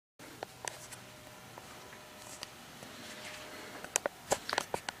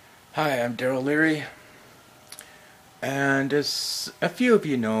Hi, I'm Darryl Learie, and as a few of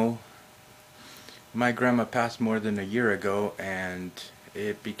you know, my grandma passed more than a year ago, and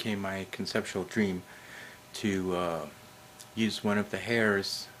it became my conceptual dream to use one of the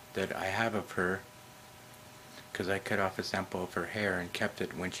hairs that I have of her, because I cut off a sample of her hair and kept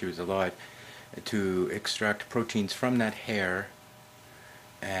it when she was alive, to extract proteins from that hair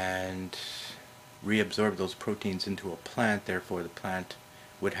and reabsorb those proteins into a plant. Therefore, the plant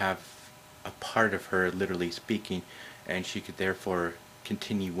would have a part of her, literally speaking, and she could therefore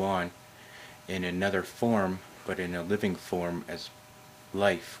continue on in another form, but in a living form, as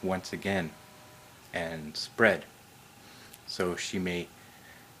life once again, and spread, so she may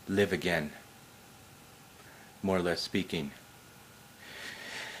live again, more or less speaking.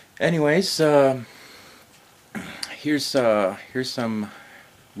 Anyways, here's some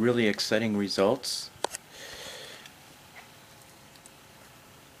really exciting results.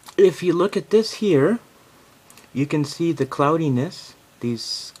 If you look at this here, you can see the cloudiness,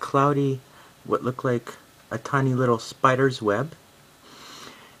 these cloudy, what look like a tiny little spider's web.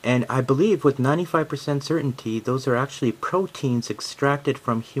 And I believe with 95% certainty, those are actually proteins extracted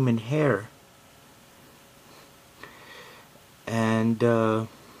from human hair. And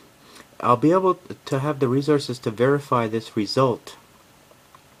I'll be able to have the resources to verify this result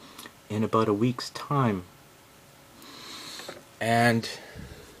in about a week's time. And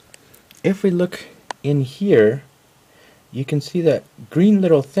if we look in here, you can see that green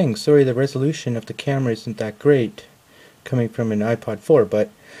little thing. Sorry, the resolution of the camera isn't that great coming from an iPod 4,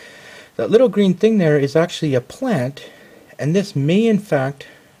 but that little green thing there is actually a plant, and this may in fact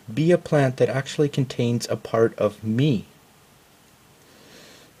be a plant that actually contains a part of me.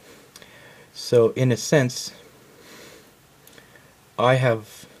 So in a sense, I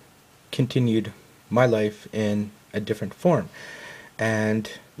have continued my life in a different form.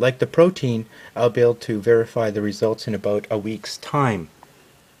 And like the protein, I'll be able to verify the results in about a week's time.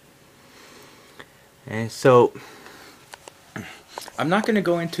 And so I'm not going to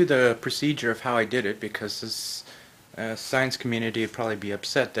go into the procedure of how I did it, because this science community would probably be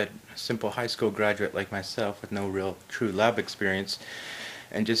upset that a simple high school graduate like myself with no real true lab experience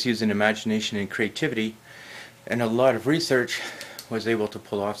and just using imagination and creativity and a lot of research was able to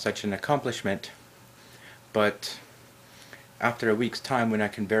pull off such an accomplishment. But after a week's time, when I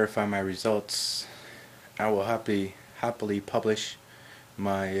can verify my results, I will happily publish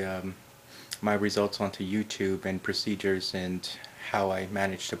my my results onto YouTube and procedures and how I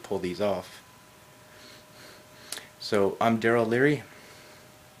managed to pull these off. So I'm Darryl Learie.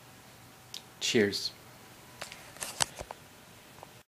 Cheers.